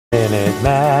Minute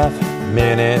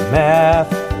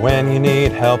math. When you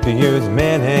need help, you use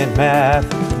minute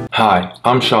math. Hi,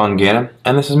 I'm Sean Gannon,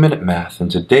 and this is Minute Math, and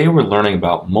today we're learning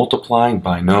about multiplying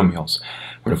binomials.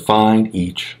 We're to find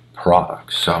each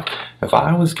product. So, if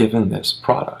I was given this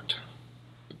product,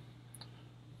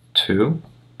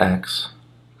 2x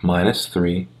minus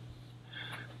 3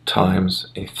 times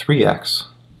a 3x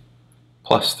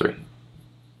plus 3.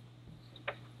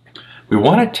 We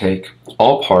want to take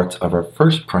all parts of our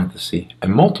first parenthesis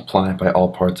and multiply by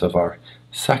all parts of our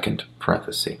second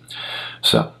parenthesis.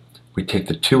 So we take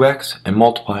the 2x and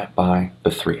multiply it by the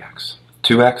 3x.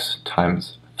 2x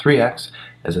times 3x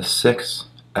is a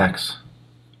 6x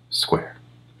squared.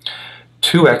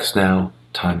 2x now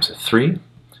times a 3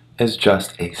 is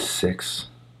just a 6x.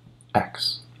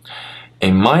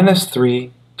 A minus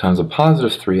 3 times a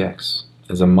positive 3x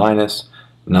is a minus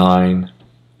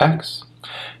 9x.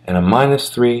 And a minus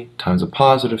 3 times a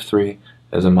positive 3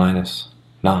 is a minus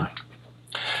 9.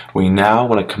 We now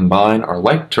want to combine our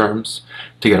like terms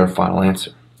to get our final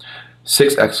answer.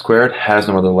 6x squared has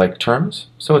no other like terms,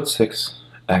 so it's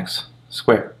 6x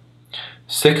squared.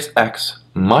 6x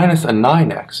minus a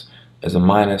 9x is a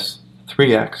minus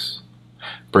 3x.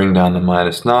 Bring down the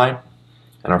minus 9,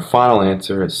 and our final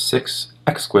answer is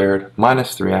 6x squared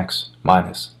minus 3x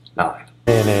minus 9.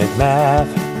 Minute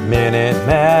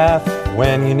math.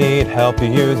 When you need help, you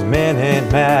use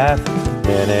minute math.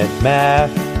 Minute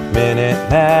math.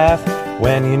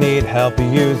 When you need help, you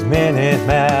use minute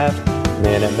math.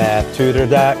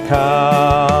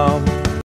 MinuteMathTutor.com.